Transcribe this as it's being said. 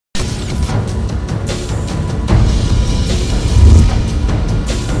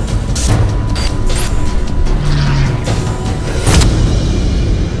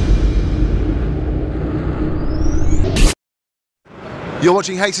You're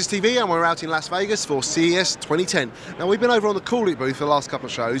watching CES TV and we're out in Las Vegas for CES 2010. Now we've been over on the CoolIT booth for the last couple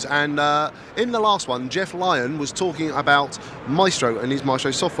of shows, and in the last one Jeff Lyon was talking about Maestro and his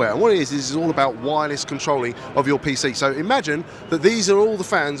Maestro software, and what it is all about wireless controlling of your PC. So imagine that these are all the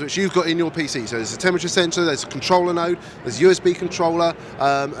fans which you've got in your PC. So there's a temperature sensor, there's a controller node, there's a USB controller,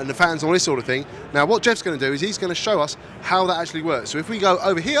 and the fans and all this sort of thing. Now what Jeff's going to do is he's going to show us how that actually works. So if we go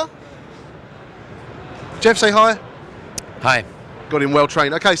over here, Jeff, say hi. Hi. Got him well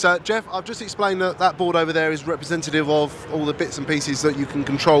trained. Okay, so Jeff, I've just explained that that board over there is representative of all the bits and pieces that you can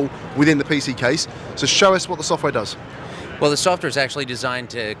control within the PC case. So show us what the software does. Well, the software is actually designed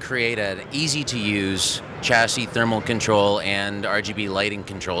to create an easy-to-use chassis thermal control and RGB lighting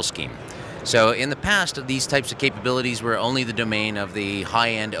control scheme. So in the past, these types of capabilities were only the domain of the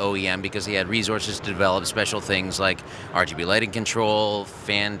high-end OEM because they had resources to develop special things like RGB lighting control,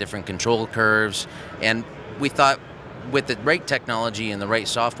 different control curves, and we thought with the right technology and the right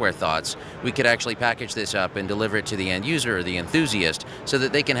software thoughts, we could actually package this up and deliver it to the end user or the enthusiast so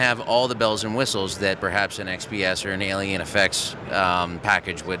that they can have all the bells and whistles that perhaps an XPS or an Alien Effects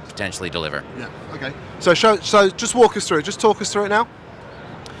package would potentially deliver. Yeah, okay. So just walk us through it. Just talk us through it now.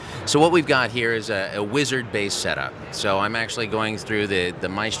 So what we've got here is a wizard-based setup. So I'm actually going through the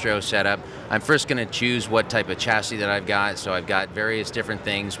Maestro setup. I'm first going to choose what type of chassis that I've got. So I've got various different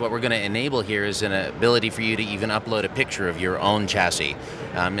things. What we're going to enable here is an ability for you to even upload a picture of your own chassis.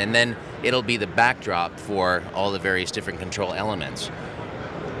 And then it'll be the backdrop for all the various different control elements.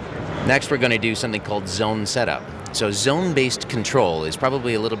 Next, we're going to do something called zone setup. So zone-based control is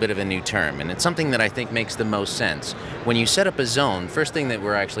probably a little bit of a new term, and it's something that I think makes the most sense. When you set up a zone, first thing that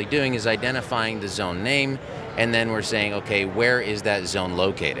we're actually doing is identifying the zone name, and then we're saying, okay, where is that zone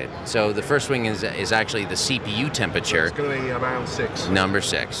located? So the first thing is actually the CPU temperature. So it's going to be around 6. Number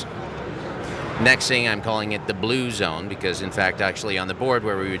 6. Next thing, I'm calling it the blue zone, because in fact, actually on the board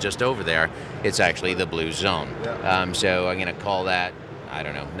where we were just over there, it's actually the blue zone. Yeah. So I'm going to call that, I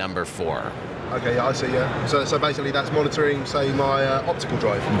don't know, number 4. Okay, yeah, I see, yeah. So basically that's monitoring, say, my optical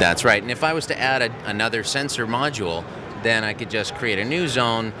drive. That's right, and if I was to add another sensor module, then I could just create a new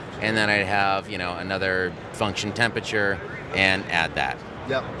zone, and then I'd have, you know, another function temperature, and add that.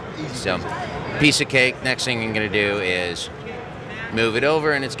 Yep, easy. So, piece of cake. Next thing I'm going to do is move it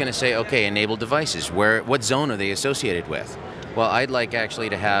over, and it's going to say, okay, enable devices. What zone are they associated with? Well, I'd like actually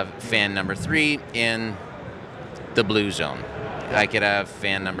to have fan number 3 in the blue zone. I could have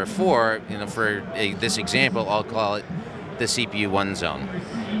fan number 4, you know, for this example, I'll call it the CPU 1 zone.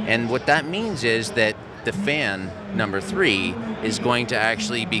 And what that means is that the fan number 3 is going to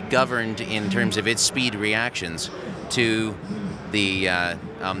actually be governed in terms of its speed reactions to the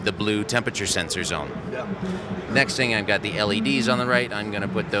blue temperature sensor zone. Yeah. Next thing, I've got the LEDs on the right. I'm going to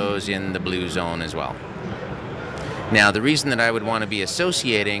put those in the blue zone as well. Now, the reason that I would want to be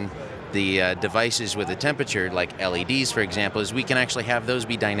associating the devices with the temperature, like LEDs, for example, is we can actually have those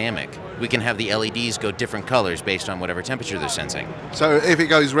be dynamic. We can have the LEDs go different colors based on whatever temperature they're sensing. So if it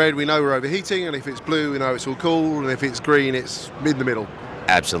goes red, we know we're overheating, and if it's blue, we know it's all cool, and if it's green, it's in the middle.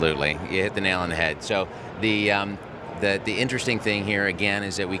 Absolutely. You hit the nail on the head. So the interesting thing here, again,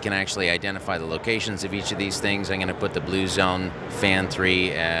 is that we can actually identify the locations of each of these things. I'm going to put the blue zone fan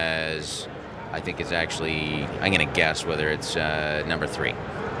 3 as, I think it's actually, I'm going to guess whether it's number 3.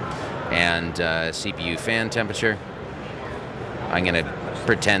 And CPU fan temperature, I'm going to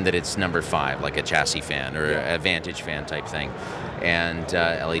pretend that it's number 5, like a chassis fan or a Vantage fan type thing. And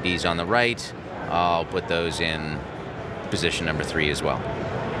LEDs on the right, I'll put those in position number 3 as well.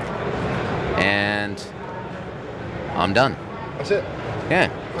 And I'm done. That's it?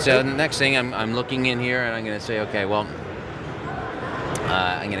 Yeah. Okay. So the next thing, I'm looking in here and I'm going to say, okay, well,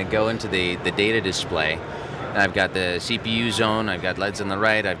 I'm going to go into the data display. I've got the CPU zone, I've got LEDs on the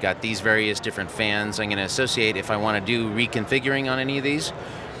right, I've got these various different fans. I'm going to associate, if I want to do reconfiguring on any of these,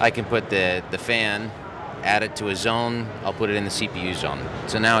 I can put the fan, add it to a zone, I'll put it in the CPU zone.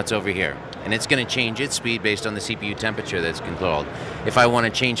 So now it's over here. And it's going to change its speed based on the CPU temperature that's controlled. If I want to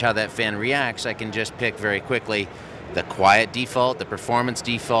change how that fan reacts, I can just pick very quickly the quiet default, the performance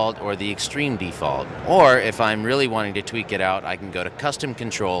default, or the extreme default. Or if I'm really wanting to tweak it out, I can go to custom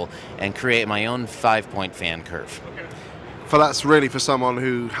control and create my own 5-point fan curve. So that's really for someone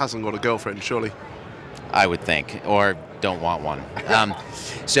who hasn't got a girlfriend, surely? I would think, or don't want one.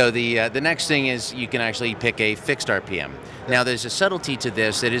 So the next thing is you can actually pick a fixed RPM. Now there's a subtlety to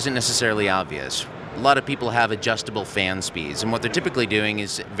this that isn't necessarily obvious. A lot of people have adjustable fan speeds, and what they're typically doing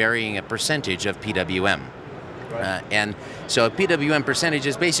is varying a percentage of PWM. And so a PWM percentage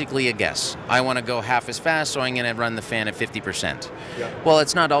is basically a guess. I want to go half as fast, so I'm going to run the fan at 50%. Yeah. Well,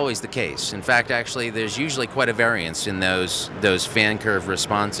 it's not always the case. In fact, actually, there's usually quite a variance in those fan curve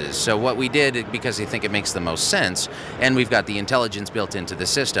responses. So what we did, because I think it makes the most sense, and we've got the intelligence built into the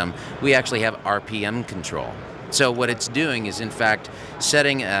system, we actually have RPM control. So what it's doing is, in fact,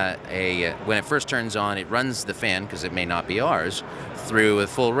 setting when it first turns on, it runs the fan, because it may not be ours, through a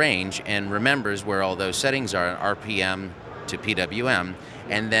full range and remembers where all those settings are, RPM to PWM,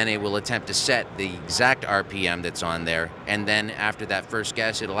 and then it will attempt to set the exact RPM that's on there, and then after that first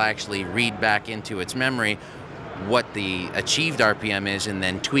guess, it'll actually read back into its memory what the achieved RPM is and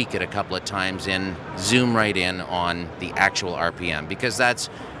then tweak it a couple of times and zoom right in on the actual RPM, because that's,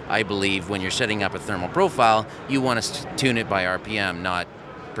 I believe, when you're setting up a thermal profile, you want to tune it by RPM, not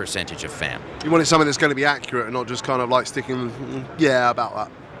percentage of fan. You want it something that's going to be accurate and not just kind of like sticking, yeah, about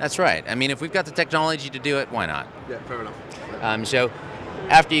that. That's right. I mean, if we've got the technology to do it, why not? Yeah, fair enough. So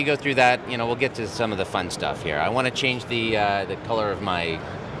after you go through that, we'll get to some of the fun stuff here. I want to change the color of my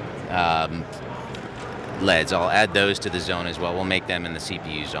LEDs. I'll add those to the zone as well. We'll make them in the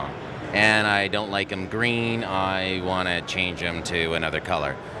CPU zone. And I don't like them green. I want to change them to another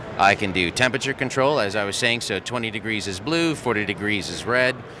color. I can do temperature control, as I was saying, so 20 degrees is blue, 40 degrees is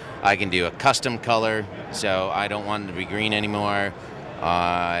red. I can do a custom color, so I don't want them to be green anymore.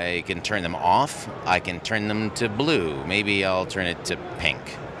 I can turn them off. I can turn them to blue. Maybe I'll turn it to pink.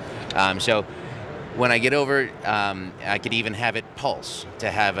 So when I get over, I could even have it pulse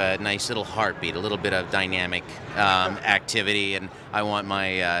to have a nice little heartbeat, a little bit of dynamic activity, and I want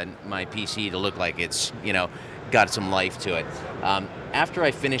my my PC to look like it's got some life to it. After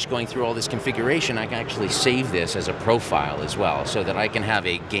I finish going through all this configuration, I can actually save this as a profile as well, so that I can have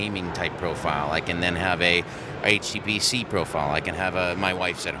a gaming type profile. I can then have a HTPC profile. I can have my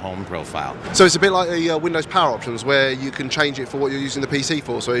wife's at home profile. So it's a bit like the Windows Power Options, where you can change it for what you're using the PC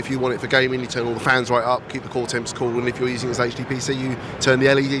for. So if you want it for gaming, you turn all the fans right up, keep the core temps cool, and if you're using it as HTPC, you turn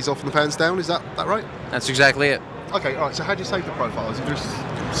the LEDs off and the fans down. Is that right? That's exactly it. Okay, all right. So how do you save the profile? Is it just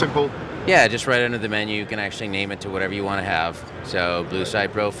simple? Yeah, just right under the menu, you can actually name it to whatever you want to have. So blue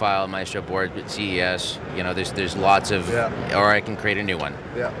side profile, Maestro board, CES. There's lots of, or I can create a new one.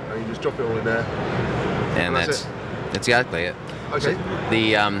 Yeah, and you just drop it all in there. And that's exactly it. Okay.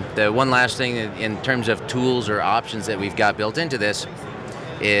 So the one last thing in terms of tools or options that we've got built into this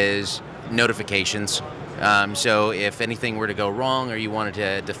is notifications. So if anything were to go wrong, or you wanted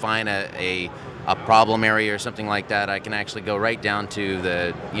to define a problem area or something like that, I can actually go right down to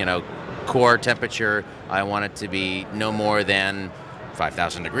the core temperature. I want it to be no more than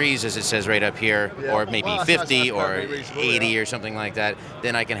 5,000 degrees, as it says right up here, or maybe 50 or 80 or something like that.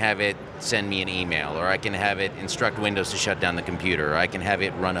 Then I can have it send me an email, or I can have it instruct Windows to shut down the computer, or I can have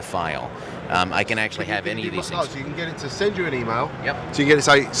it run a file. I can actually have any of these things. So you can get it to send you an email. Yep. So you can get it to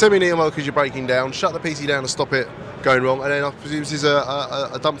say, send me an email because you're breaking down, shut the PC down and stop it going wrong, and then I presume this is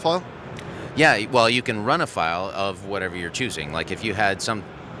a dump file? Yeah, well, you can run a file of whatever you're choosing. Like if you had some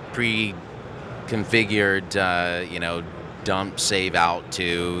pre-configured, dump save out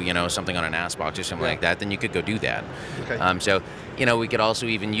to, something on an AS box or something like that, then you could go do that. Okay. So, we could also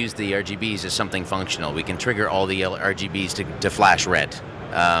even use the RGBs as something functional. We can trigger all the RGBs to flash red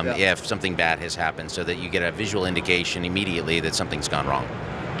if something bad has happened, so that you get a visual indication immediately that something's gone wrong.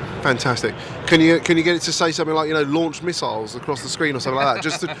 Fantastic. Can you get it to say something like, launch missiles across the screen or something like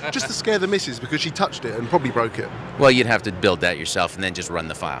that, just to scare the missus because she touched it and probably broke it? Well, you'd have to build that yourself and then just run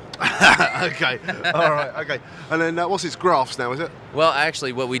the file. Okay. All right. Okay. And then what's its graphs now? Is it? Well,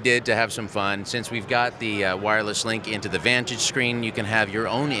 actually, what we did to have some fun, since we've got the wireless link into the Vantage screen, you can have your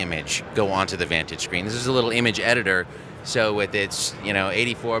own image go onto the Vantage screen. This is a little image editor. So with its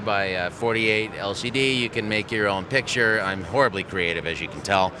 84 by 48 LCD, you can make your own picture. I'm horribly creative, as you can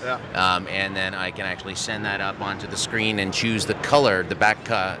tell. Yeah. And then I can actually send that up onto the screen and choose the color, the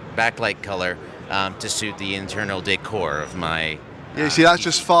backlight color, to suit the internal decor of my. Yeah, see, that's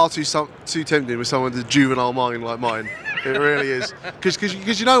just far too tempting with someone with a juvenile mind like mine. It really is.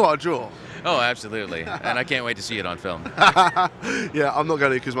 Because you know what I draw. Oh, absolutely. And I can't wait to see it on film. Yeah, I'm not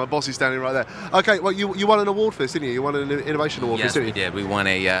going to because my boss is standing right there. Okay, well, you won an award for this, didn't you? You won an innovation award for this, didn't you? Yes, we did. We won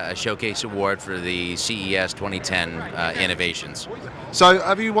a showcase award for the CES 2010 innovations. So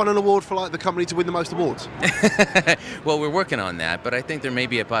have you won an award for the company to win the most awards? Well, we're working on that, but I think there may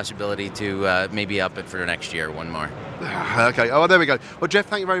be a possibility to maybe up it for next year, one more. Okay, oh, well, there we go. Well, Jeff,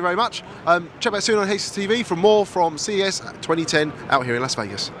 thank you very, very much. Check back soon on HTV for more from CES 2010 out here in Las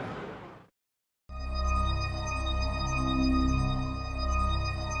Vegas.